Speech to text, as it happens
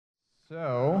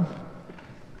So,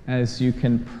 as you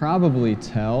can probably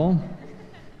tell,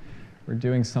 we're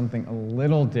doing something a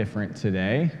little different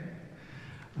today.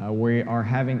 We are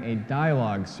having a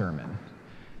dialogue sermon.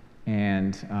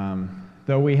 And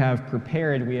though we have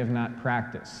prepared, we have not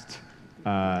practiced.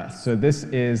 So this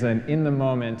is an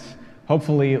in-the-moment,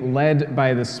 hopefully led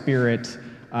by the Spirit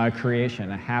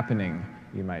creation, a happening,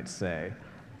 you might say.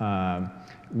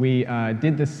 We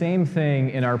did the same thing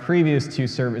in our previous two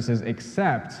services,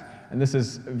 except, and this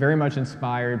is very much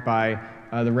inspired by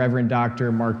the Reverend Dr.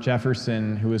 Mark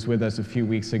Jefferson, who was with us a few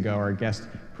weeks ago, our guest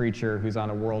preacher who's on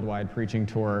a worldwide preaching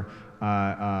tour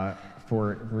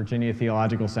for Virginia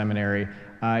Theological Seminary.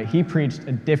 He preached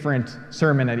a different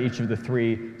sermon at each of the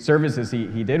three services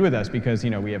he did with us because,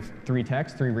 we have three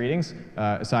texts, three readings,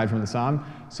 aside from the Psalm.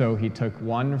 So he took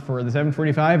one for the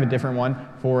 7:45, a different one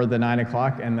for the 9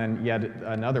 o'clock, and then yet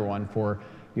another one for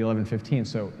the 11:15.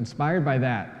 So inspired by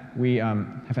that, we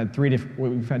have had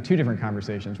we've had two different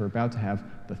conversations. We're about to have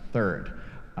the third.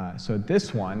 So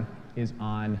this one is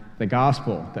on the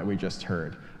gospel that we just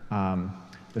heard.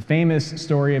 The famous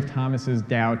story of Thomas's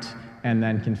doubt and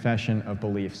then confession of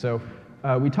belief. So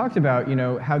we talked about,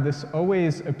 how this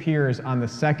always appears on the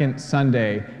second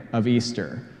Sunday of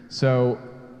Easter. So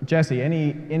Jessie,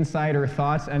 any insider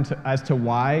thoughts as to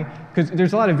why? Because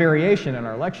there's a lot of variation in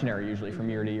our lectionary usually from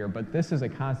year to year, but this is a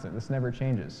constant. This never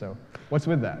changes. So what's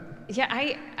with that? Yeah,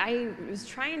 I was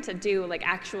trying to do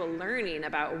actual learning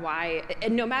about why,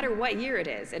 and no matter what year it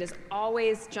is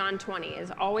always John 20,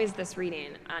 is always this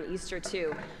reading on Easter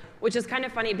 2, which is kind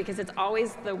of funny because it's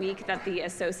always the week that the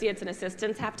associates and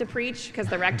assistants have to preach because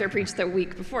the rector preached the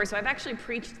week before. So I've actually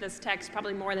preached this text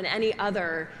probably more than any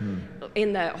other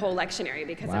in the whole lectionary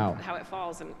because of how it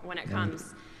falls and when it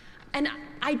comes. And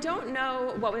I don't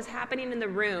know what was happening in the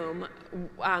room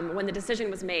when the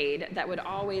decision was made that would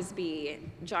always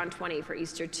be John 20 for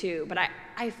Easter 2, but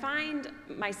I find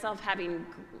myself having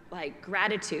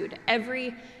gratitude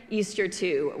every Easter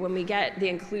 2 when we get the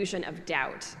inclusion of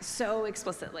doubt so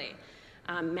explicitly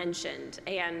mentioned,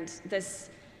 and this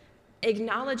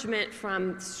acknowledgement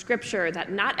from Scripture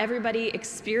that not everybody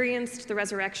experienced the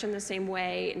resurrection the same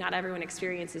way, not everyone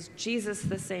experiences Jesus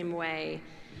the same way.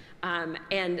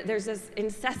 And there's this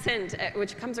incessant,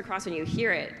 which comes across when you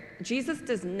hear it, Jesus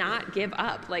does not give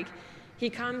up. He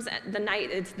comes at the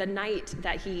night, it's the night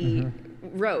that he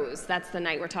rose. That's the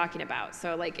night we're talking about.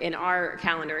 So in our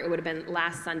calendar, it would have been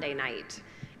last Sunday night.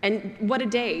 And what a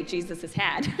day Jesus has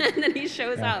had. And then he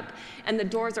shows up and the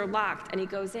doors are locked and he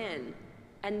goes in.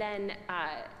 And then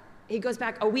he goes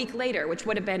back a week later, which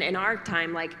would have been in our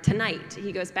time, tonight,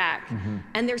 he goes back.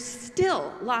 And they're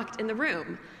still locked in the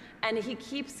room. And he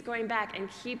keeps going back and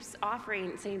keeps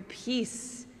offering, saying,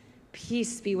 peace,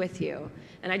 peace be with you.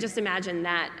 And I just imagine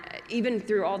that even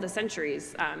through all the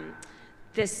centuries,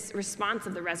 this response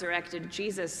of the resurrected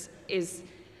Jesus is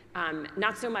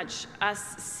not so much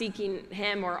us seeking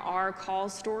him or our call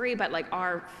story, but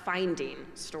our finding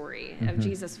story of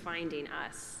Jesus finding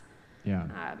us.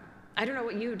 Yeah. I don't know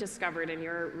what you discovered in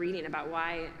your reading about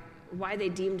why they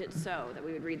deemed it so that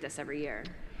we would read this every year.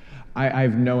 I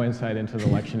have no insight into the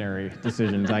lectionary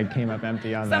decisions. I came up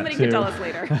empty on Somebody that too.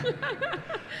 Somebody can tell us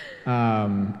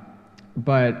later.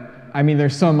 But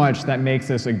there's so much that makes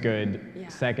this a good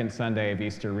second Sunday of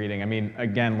Easter reading.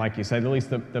 Again, like you said, at least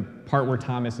the part where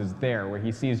Thomas is there, where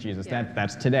he sees Jesus,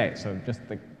 that's today. So just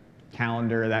the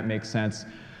calendar, that makes sense.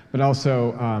 But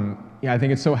also, I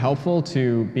think it's so helpful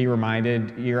to be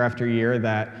reminded year after year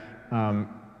that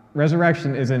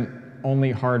resurrection isn't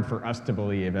only hard for us to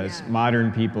believe as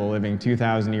modern people living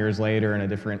 2,000 years later in a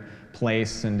different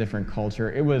place and different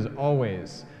culture. It was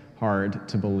always hard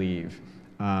to believe.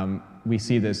 We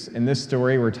see this in this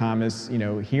story where Thomas,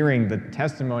 hearing the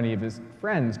testimony of his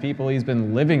friends, people he's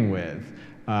been living with,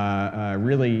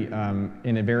 really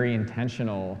in a very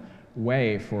intentional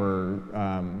way for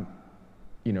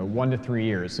 1 to 3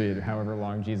 years, so however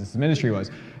long Jesus' ministry was.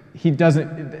 He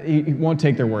won't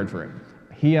take their word for it.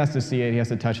 He has to see it. He has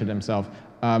to touch it himself.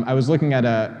 I was looking at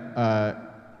a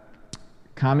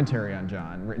commentary on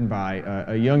John written by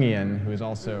a Jungian who is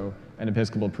also an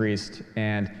Episcopal priest,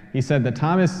 and he said that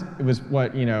Thomas was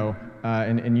what,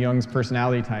 in Jung's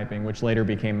personality typing, which later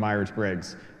became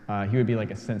Myers-Briggs, he would be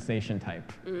a sensation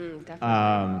type. Definitely.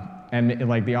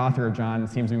 And the author of John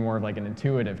seems to be more of an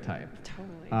intuitive type.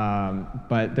 Totally.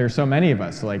 But there's so many of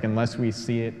us, unless we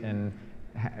see it and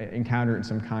encounter it in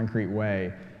some concrete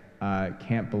way,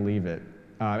 can't believe it.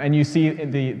 And you see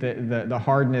the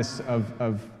hardness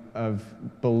of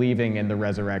believing in the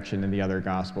resurrection in the other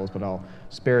Gospels, but I'll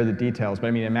spare the details.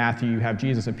 But in Matthew, you have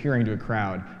Jesus appearing to a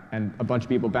crowd and a bunch of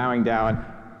people bowing down,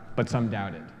 but some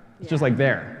doubted. It's just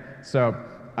there. So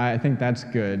I think that's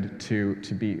good to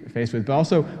be faced with. But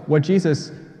also what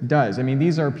Jesus does. I mean,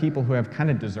 these are people who have kind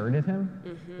of deserted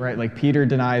him, right? Like Peter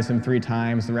denies him 3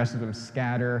 times, the rest of them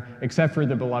scatter, except for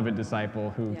the beloved disciple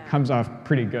who comes off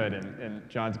pretty good in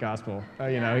John's gospel.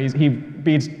 You know, he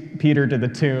beats Peter to the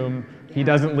tomb. He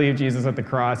doesn't leave Jesus at the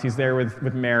cross. He's there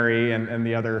with Mary and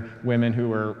the other women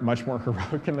who are much more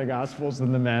heroic in the Gospels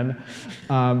than the men.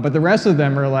 But the rest of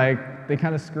them are like, they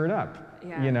kind of screwed up.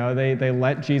 Yeah. You know, they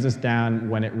let Jesus down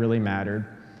when it really mattered.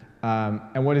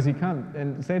 And what does he come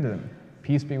and say to them?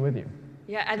 Peace be with you.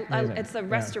 Yeah, it's the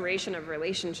restoration of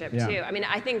relationship too. I mean,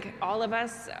 I think all of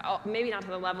us, maybe not to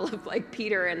the level of like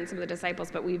Peter and some of the disciples,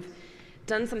 but we've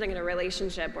done something in a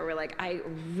relationship where we're like, I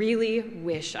really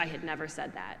wish I had never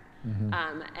said that.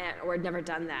 Or had never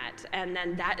done that. And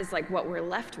then that is like what we're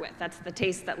left with. That's the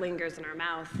taste that lingers in our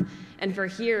mouth. And for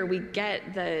here, we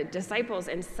get the disciples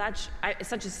in such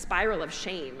a spiral of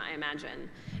shame, I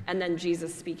imagine. And then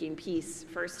Jesus speaking peace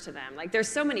first to them. Like there's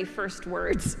so many first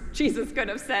words Jesus could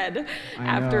have said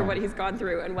after what he's gone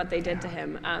through and what they did to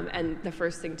him. And the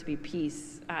first thing to be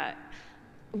peace.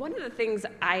 One of the things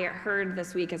I heard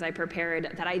this week as I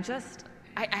prepared that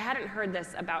I hadn't heard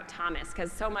this about Thomas,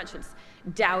 because so much it's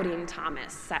doubting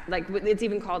Thomas. Like it's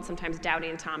even called sometimes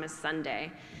Doubting Thomas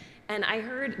Sunday. And I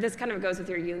heard, this kind of goes with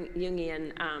your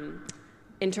Jungian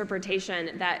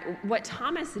interpretation, that what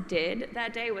Thomas did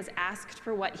that day was asked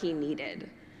for what he needed,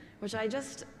 which I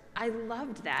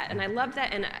loved that. And I love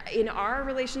that in our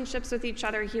relationships with each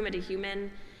other, human to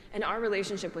human, and our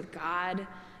relationship with God,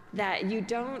 that you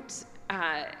don't,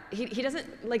 he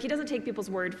doesn't take people's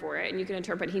word for it, and you can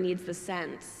interpret he needs the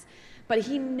sense. But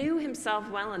he knew himself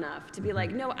well enough to be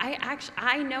like, no,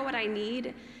 I know what I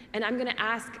need, and I'm going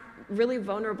to really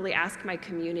vulnerably ask my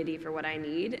community for what I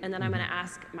need, and then I'm going to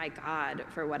ask my God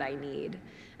for what I need.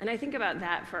 And I think about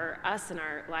that for us in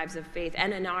our lives of faith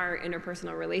and in our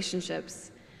interpersonal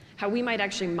relationships, how we might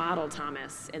actually model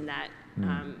Thomas in that,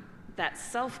 that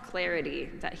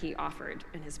self-clarity that he offered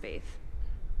in his faith.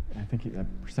 I think that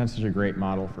presents such a great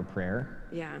model for prayer.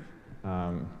 Yeah.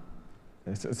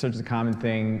 It's such a common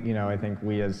thing, you know, I think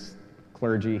we as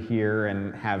clergy hear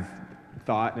and have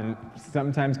thought and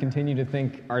sometimes continue to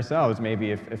think ourselves,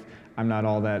 maybe if I'm not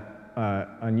all that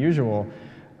unusual,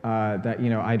 that, you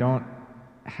know, I don't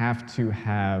have to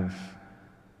have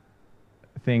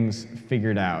things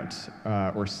figured out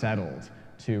or settled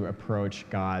to approach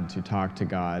God, to talk to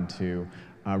God, to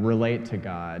relate to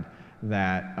God,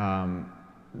 that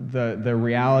the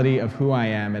reality of who I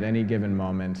am at any given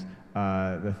moment,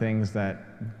 the things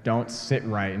that don't sit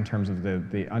right in terms of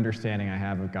the understanding I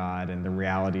have of God and the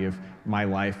reality of my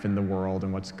life in the world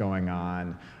and what's going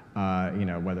on, you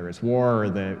know, whether it's war or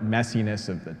the messiness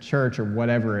of the church or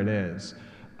whatever it is,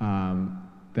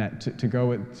 that to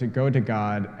go to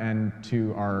God and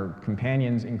to our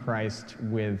companions in Christ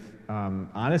with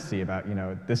honesty about, you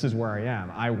know, this is where I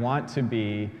am. I want to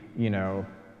be, you know,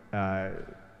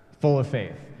 full of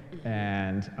faith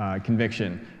and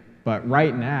conviction. But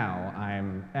right now,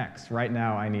 I'm X. Right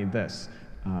now, I need this.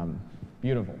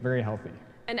 Beautiful, very healthy.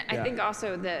 And I think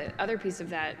also the other piece of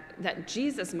that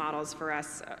Jesus models for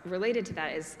us related to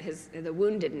that is the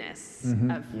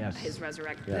woundedness of his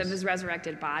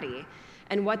resurrected body,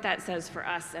 and what that says for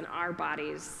us and our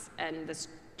bodies and this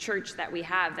church that we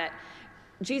have, that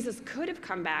Jesus could have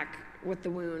come back with the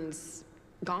wounds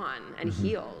gone and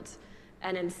healed,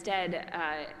 and instead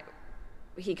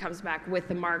he comes back with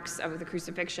the marks of the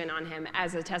crucifixion on him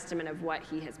as a testament of what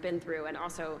he has been through, and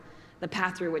also the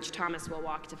path through which Thomas will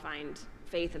walk to find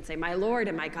faith and say, my Lord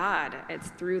and my God. It's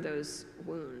through those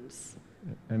wounds.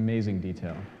 Amazing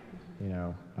detail, you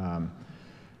know,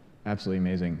 absolutely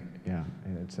amazing. Yeah,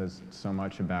 and it says so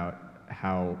much about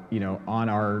how, you know, on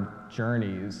our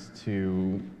journeys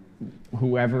to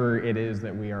whoever it is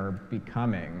that we are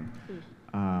becoming,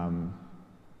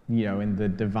 you know, in the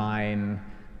divine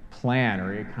plan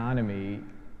or economy,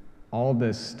 all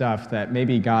this stuff that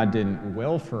maybe God didn't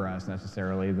will for us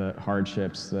necessarily, the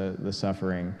hardships, the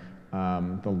suffering,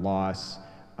 the loss,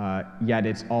 yet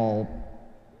it's all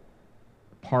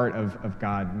part of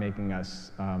God making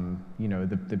us, you know,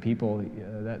 the people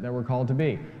that we're called to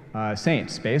be,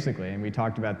 saints, basically. And we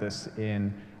talked about this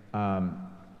in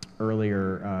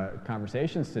earlier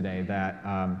conversations today, that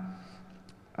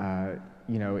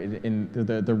you know, in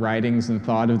the writings and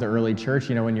thought of the early church,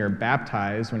 you know, when you're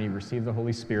baptized, when you receive the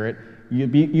Holy Spirit,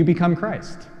 you become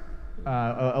Christ,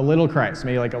 a little Christ,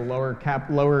 maybe like a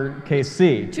lowercase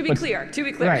c. To be clear,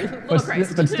 right? Little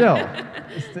Christ. But still,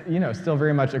 you know, still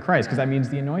very much a Christ, because that means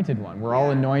the anointed one. We're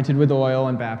all anointed with oil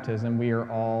in baptism. We are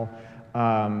all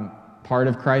part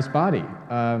of Christ's body.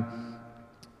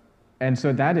 And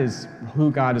so that is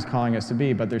who God is calling us to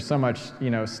be, but there's so much,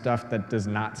 stuff that does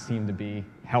not seem to be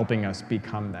helping us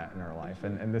become that in our life.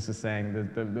 And this is saying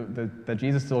that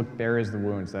Jesus still bears the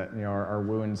wounds, that our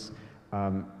wounds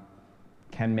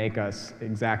can make us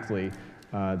exactly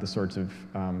the sorts of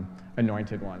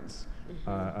anointed ones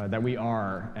that we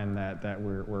are, and that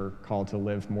we're called to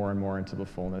live more and more into the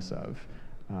fullness of.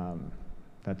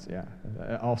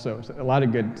 Also a lot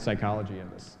of good psychology in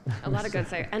this. A lot of good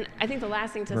psych. And I think the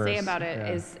last thing to say about it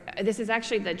is this is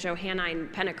actually the Johannine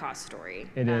Pentecost story.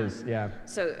 It is, yeah.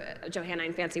 So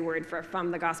Johannine, fancy word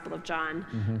from the Gospel of John.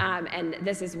 And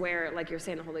this is where, like you're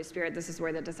saying, the Holy Spirit, this is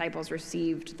where the disciples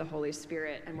received the Holy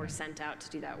Spirit and were sent out to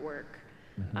do that work.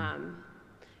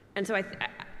 And so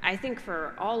I think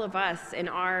for all of us in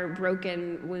our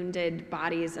broken, wounded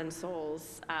bodies and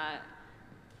souls,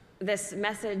 this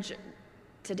message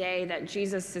today that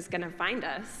Jesus is going to find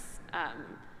us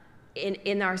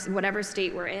in our whatever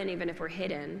state we're in, even if we're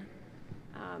hidden,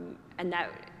 and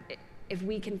that if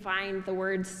we can find the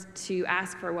words to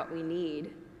ask for what we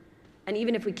need, and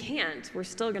even if we can't, we're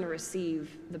still going to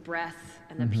receive the breath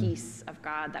and the peace of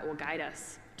God that will guide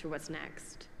us to what's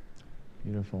next.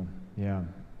 Beautiful, yeah.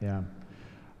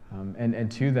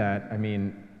 And to that, I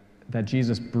mean, that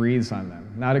Jesus breathes on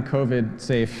them. Not a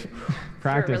COVID-safe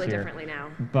practice really here, differently now.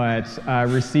 But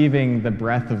receiving the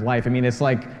breath of life. I mean, it's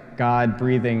like God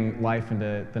breathing life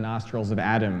into the nostrils of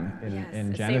Adam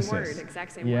in Genesis. Same word,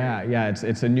 exact same word. Yeah,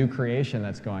 it's a new creation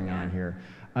that's going on here.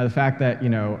 The fact that,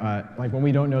 like when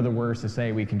we don't know the words to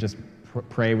say, we can just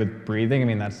pray with breathing. I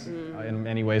mean, that's in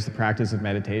many ways the practice of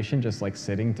meditation, just like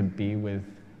sitting to be with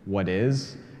what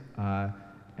is.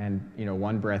 And,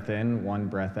 one breath in, one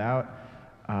breath out.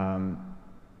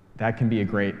 That can be a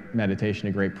great meditation,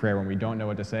 a great prayer when we don't know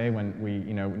what to say, when we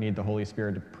need the Holy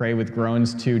Spirit to pray with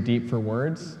groans too deep for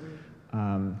words.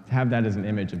 Have that as an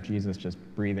image of Jesus just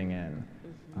breathing in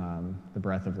the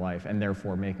breath of life, and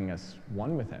therefore making us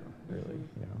one with Him. Really,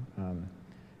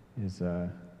 is I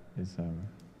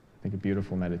think a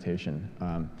beautiful meditation.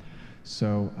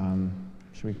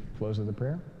 Should we close with a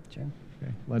prayer? Sure.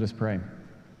 Okay. Let us pray.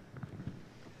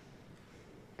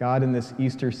 God, in this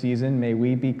Easter season, may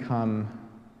we become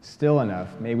still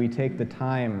enough. May we take the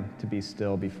time to be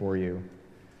still before you,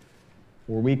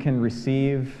 where we can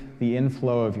receive the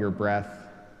inflow of your breath,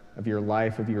 of your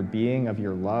life, of your being, of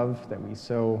your love that we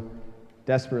so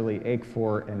desperately ache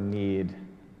for and need.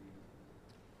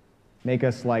 Make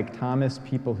us like Thomas,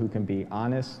 people who can be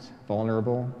honest,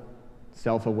 vulnerable,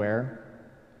 self-aware,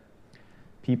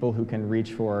 people who can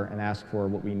reach for and ask for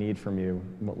what we need from you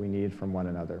and what we need from one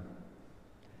another.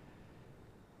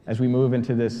 As we move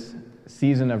into this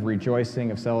season of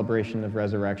rejoicing, of celebration, of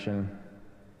resurrection,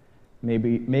 may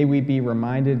we be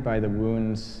reminded by the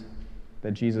wounds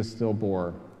that Jesus still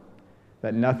bore,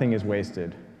 that nothing is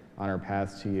wasted on our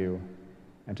paths to you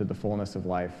and to the fullness of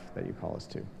life that you call us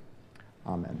to.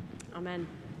 Amen. Amen.